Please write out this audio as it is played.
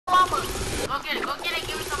Go get it.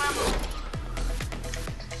 Give me some ammo.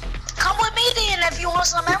 Come with me then if you want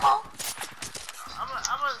some ammo. I'm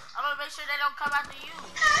gonna make sure they don't come after you.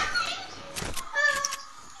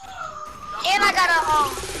 And I got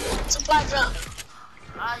a supply drop.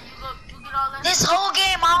 You get all that. This whole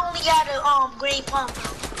game I only got a green pump.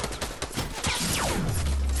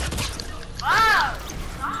 Wow!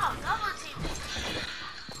 Double team.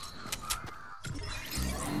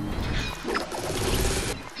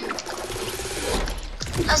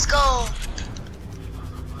 Let's go.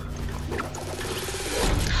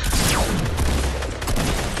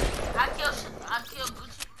 I killed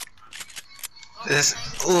Gucci.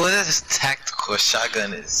 This tactical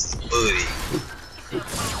shotgun is booty.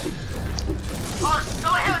 Oh, no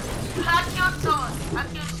hell. I killed someone. I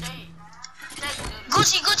killed Shane.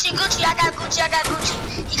 Gucci. I got Gucci.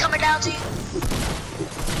 He coming down to you.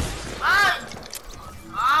 I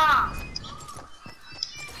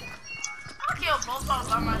killed both of them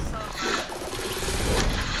by myself, bro.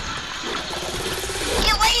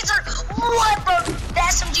 Get laser. What, bro? The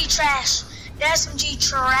SMG trash. The SMG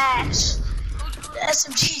trash.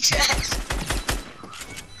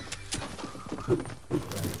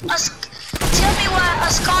 Tell me why a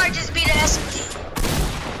scar just beat an SMG.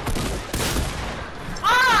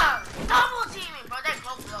 Double teaming, bro. They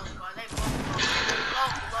both low, bro.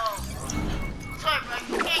 Sorry, bro.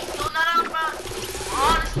 You can't kill none of them, bro.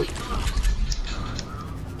 Honestly, dude.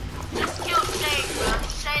 Just kill Shane, bro.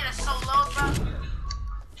 Shane is so low, bro.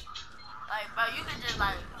 Like, bro, you can just,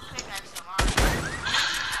 like, pickaxe him, honestly.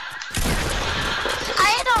 I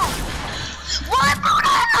hit him. What, bro?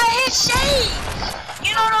 I hit Shane.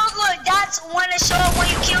 You know those little dots when they show up when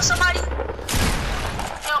you kill somebody?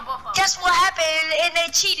 Kill both of them. Guess what happened? And they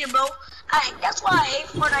cheated, bro. That's why I hate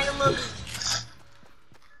Fortnite a little bit.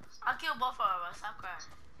 I killed both of them, stop crying.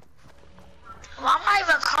 Well, I'm not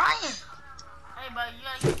even crying. Hey, bro, you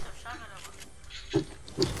gotta get some shotgun ammo.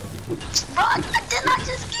 Bro, didn't I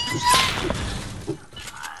just get that?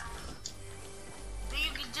 So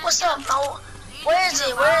you can just What's up, bro? Where is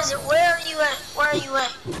it? Where are you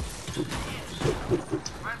at?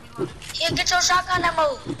 Here, get your shotgun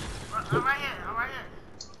ammo. I'm right here.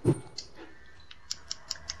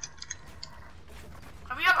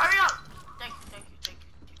 Hurry up. Thank you.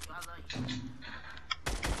 I love you.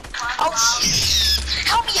 Oh, shit.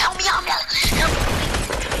 Help me. I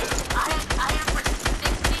am for 66.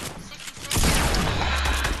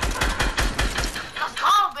 Let's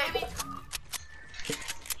go, baby.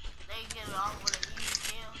 They get it off with an easy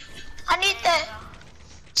kill. I need that.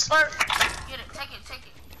 Slurp. Get it, take it.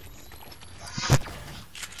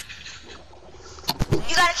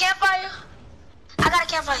 You got a campfire? I got a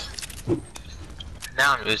campfire.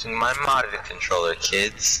 Now I'm using my modded controller,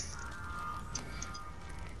 kids.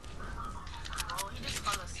 Oh, he just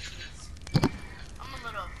called us kids. I'm a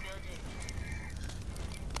little offended.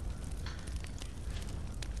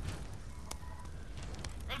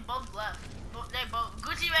 They both left.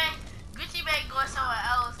 Gucci Mane going somewhere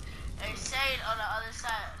else, and Shane on the other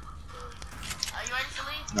side. Are you ready to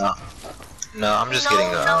leave? No, I'm just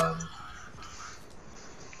getting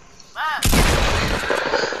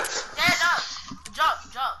Stand up!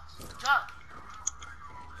 Jump!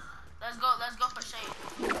 Let's go for Shane.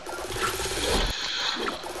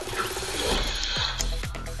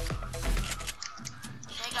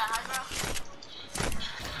 Shane got high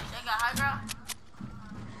ground?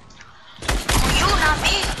 You, not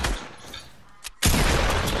me.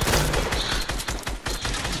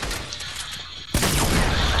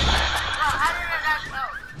 Bro, how did that go?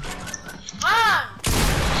 Run!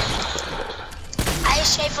 I hit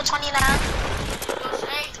Shade for 29.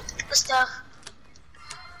 Good stuff.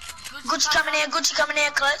 Gucci coming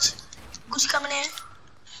in, clutch. Gucci coming in.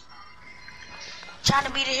 Trying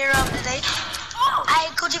to be the hero of the day. I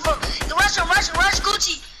hit Gucci for... Rush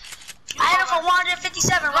Gucci. I hit him for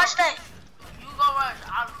 157, rush that. You go rush.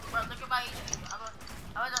 Bro, look at my HP.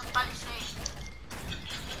 I'm gonna fight Shade.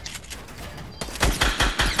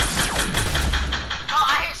 Oh,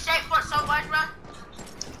 I hit Shade for so much, bro.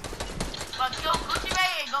 But kill Gucci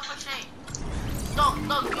Mane and go for Shade. No, you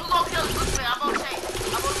go kill Gucci Mane. I'm on Shade.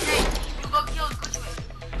 You go kill Gucci Mane.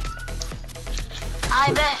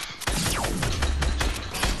 I bet.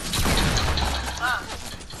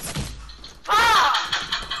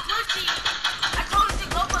 Gucci! I told you to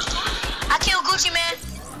go for Gucci. I killed Gucci, man.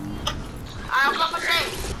 I'm going for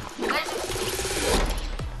Shade.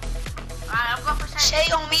 Alright, I'm going for Shade.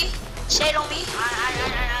 Shade on me.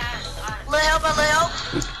 Alright. Little help.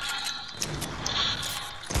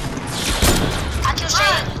 I killed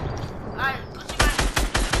Shade. Alright, Gucci Mane.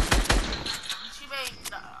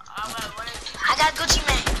 What is it? I got Gucci,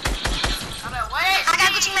 man. I'm at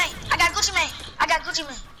Gucci Mane. I got Gucci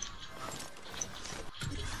Mane.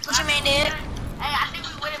 Gucci Mane dead. Hey, I think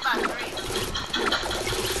we win it by 3.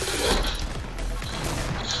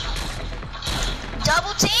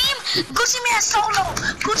 Double team. Gucci Mane solo.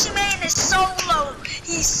 Gucci Mane is solo.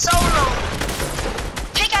 He's solo.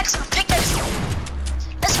 Pickaxe him. Pickaxe him.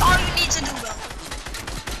 That's all you need to do, bro.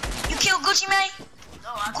 You kill Gucci Mane?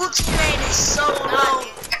 No, Gucci Mane is solo.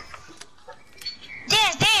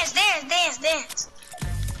 Dance, dance, dance, dance, dance.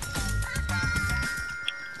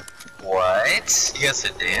 What? You guys to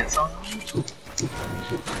dance on me?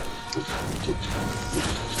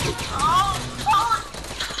 Oh,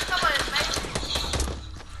 come on, man.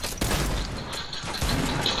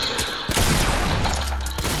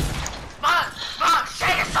 Bro,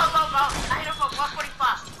 shake it so low, bro. I hit him for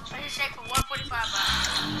 145. I hit shake for 145, bro.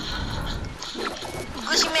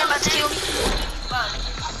 Gucci Mane about to kill me. Bro,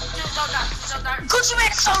 just don't die. Gucci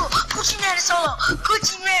Mane is solo. Gucci Mane is solo.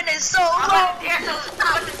 Gucci Mane is solo.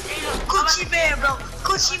 Gucci Mane, bro.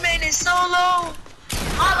 Gucci Mane is solo.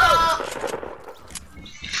 Hello.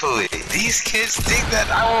 Fully, these kids think that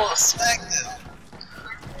I will smack them.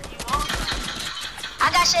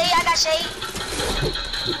 I got shade. I got shade.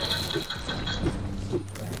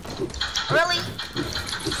 Really?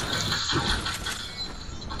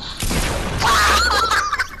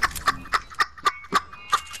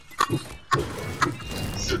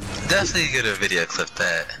 Definitely gonna video clip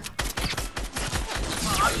that.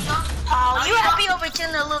 Oh, you happy over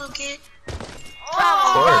killing a little kid?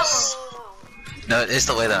 Of course. No, it's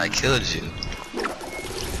the way that I killed you.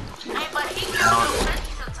 Hey, but he can do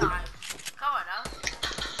 50 sometimes. Come on now.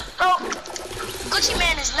 Bro, Gucci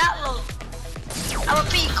Mane is not low. I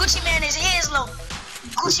repeat, Gucci Mane is low.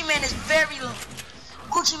 Gucci Mane is very low.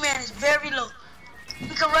 Gucci Mane is very low.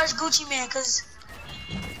 We can rush Gucci Mane cause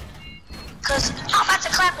I'm about to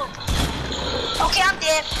clap him. Okay, I'm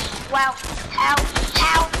dead. Wow. How?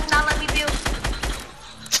 Not let me build.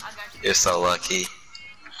 You're so lucky.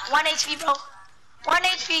 1 HP, bro. 1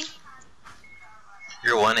 HP.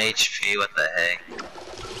 You're 1 HP, what the heck?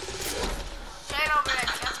 Shade over there,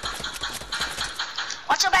 Jeff.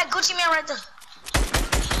 Watch your back, Gucci Mane right there.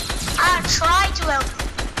 I tried to help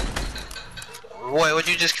you. Wait, what'd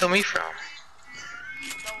you just kill me from?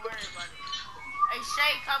 Don't worry about it. Hey,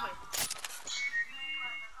 Shade coming.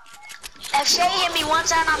 If Shay hit me one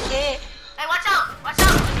time, I'm dead. Hey, watch out! Watch out!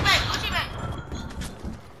 Gucci Mane! Gucci Mane!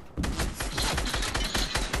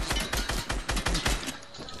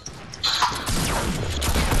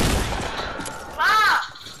 Wow!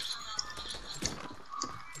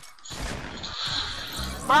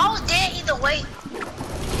 Bro, I was dead either way.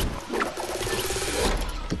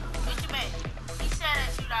 Gucci Mane, he said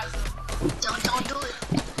that you not good. Don't do it.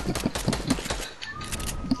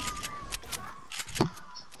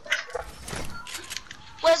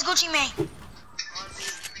 Where's Gucci Mane?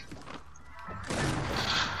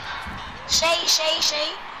 Shay.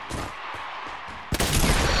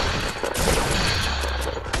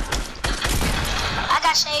 I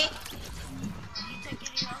got Shay. You took it,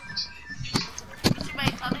 you know? Gucci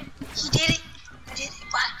Mane coming? He did it.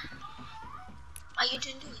 Why you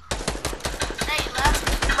didn't do it? Hey, left.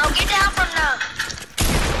 Bro, get down from the...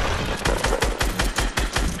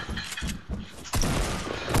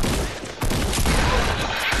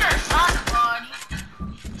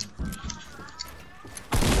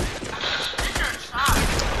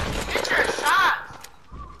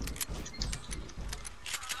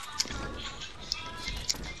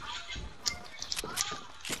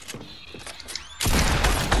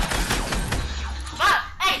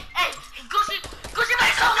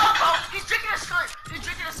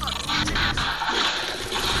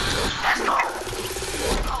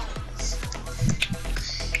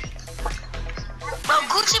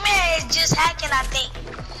 Gucci Mane is just hacking, I think.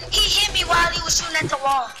 He hit me while he was shooting at the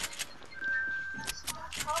wall.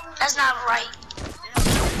 That's not right.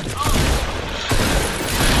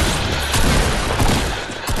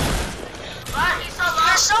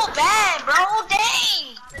 You're so bad, bro.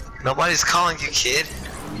 Dang. Nobody's calling you, kid.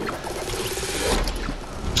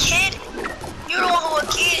 Kid? You're the one who a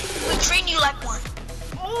kid. We treat you like one.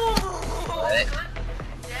 What?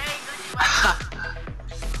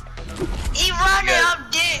 He running, I'm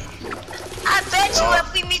dead. I bet you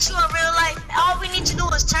if we meet you in real life, all we need to do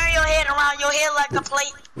is turn your head around, your head like a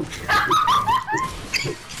plate.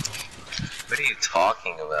 What are you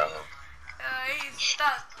talking about? He's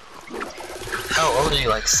stuck. How old are you,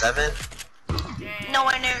 like 7?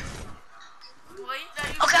 Nowhere near.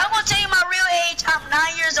 Okay, I'm gonna tell you my real age. I'm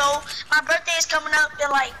 9 years old. My birthday is coming up in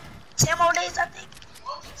like 10 more days, I think.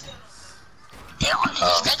 They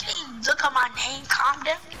can look at my name, calm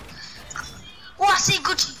down. Oh, I see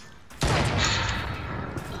Gucci.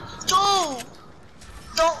 Dude,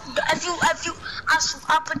 don't. If you,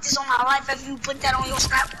 I'll put this on my life. If you put that on your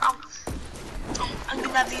snap, you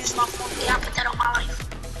never use my phone again. I'll put that on my life.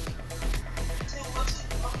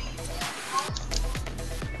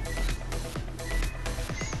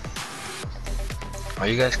 Are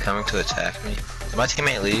you guys coming to attack me? Did my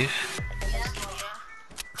teammate leave?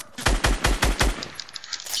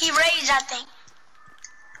 He raged, I think.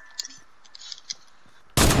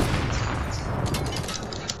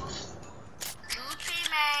 Gucci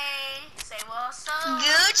Mane, say what's up.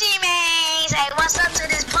 Gucci Mane, say what's up to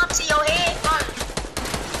this pump to your head.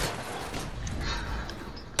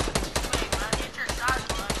 Wait, man, hit your shot,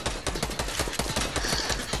 bud.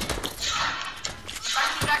 I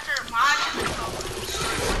thought you got your mind in control.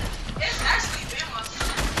 It's actually been my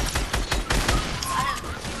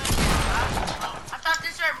I thought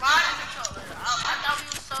this your body controller. I thought we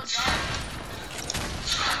was so dumb.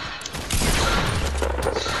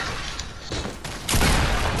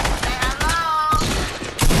 Say hello.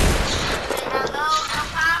 Say hello to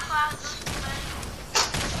Papa.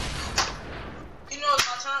 You know it's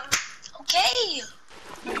my turn. Okay.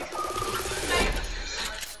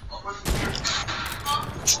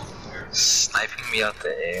 Sniping me out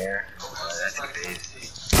the air. Oh, that's crazy.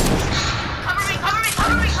 Cover me, cover me,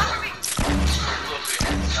 cover me, cover me.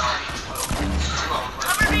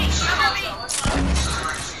 Cover me, cover me.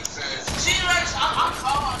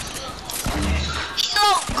 He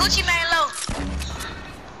low, Gucci Mane low.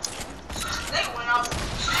 They went out.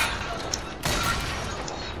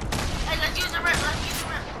 Hey, let's use the rip, let's use the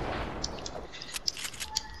rip.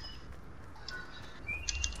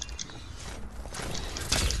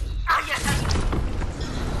 Ah, yes, I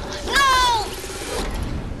No!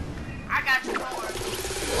 I got you, don't worry.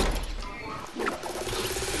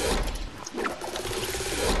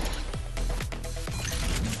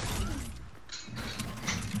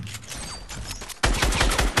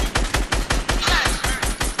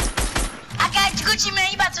 I got you, Gucci Mane,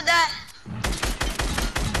 you about to die.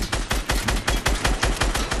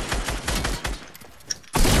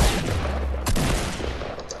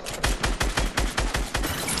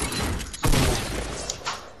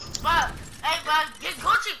 But, hey, but get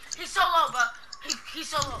Gucci. He's so low, but he's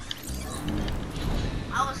so low.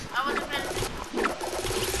 I wasn't paying attention.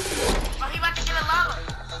 But he about to get a lava.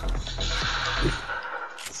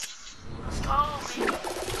 Let's go, baby.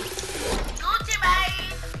 Gucci,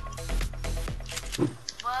 babe.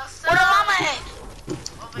 What's Where the up? llama at?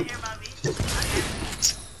 Over here, baby.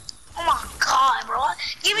 Oh my god, bro.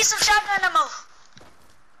 Give me some shotgun ammo.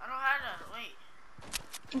 I don't have that. Wait.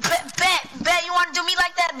 Bet. You want to do me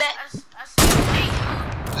like that? Bet. I said wait.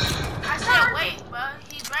 I said wait, bro.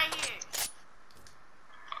 He's right here.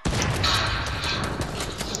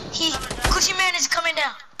 Gucci Mane is coming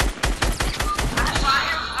down. I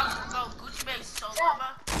fire. I'm go Gucci Mane so low, bro.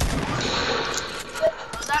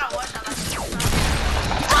 Was that a one shot?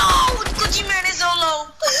 Oh, Gucci Mane is so low.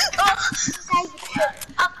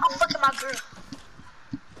 I'm fucking my girl.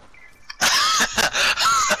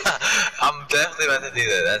 I'm definitely about to do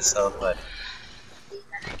that. That's so funny.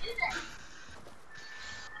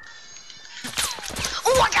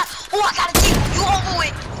 I gotta dig. You over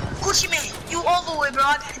with. Gucci Mane, you over with, bro.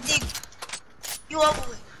 I gotta dig. You over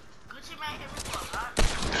with. Gucci Mane hit me for a lot.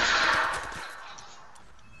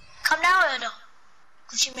 Come down here, though.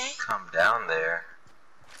 Gucci Mane. Come down there.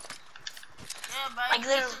 Yeah, bro. Like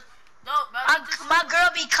literally. No, bro. My girl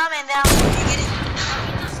be coming down. You get it?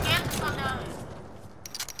 You just scared to come down here.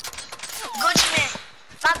 Gucci Mane.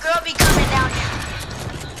 My girl be coming down here.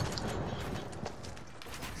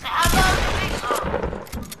 Say hello to Big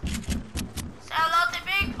Say hello to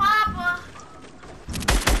Big Papa.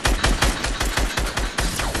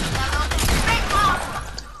 Say hello to Big Papa.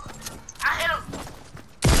 I hit him.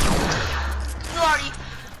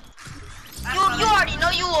 You already know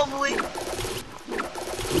you over with.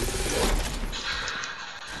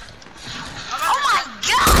 Oh my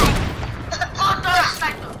god! Oh,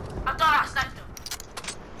 I thought I sniped him.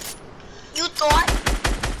 You thought?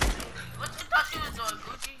 What you thought you was doing,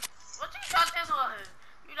 Gucci? What you thought this was?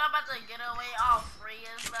 You not about to get away all free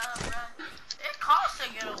and stuff, bro? It costs to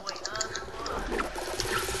get away,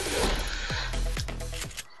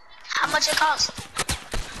 How much it cost?